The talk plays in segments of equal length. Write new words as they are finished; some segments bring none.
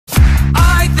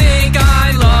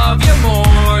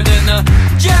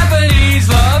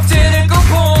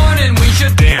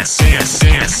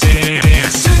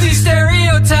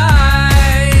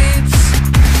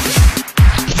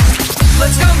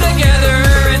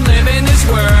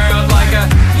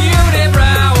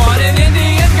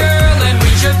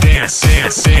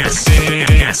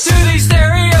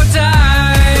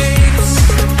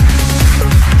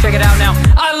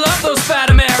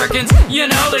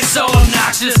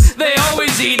niggas, they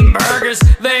always eating burgers,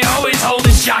 they always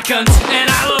holding shotguns. And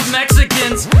I love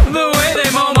Mexicans, the way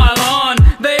they mow my lawn.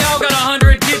 They all got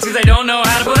 100 kids cause they don't know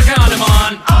how to put a condom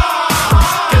on.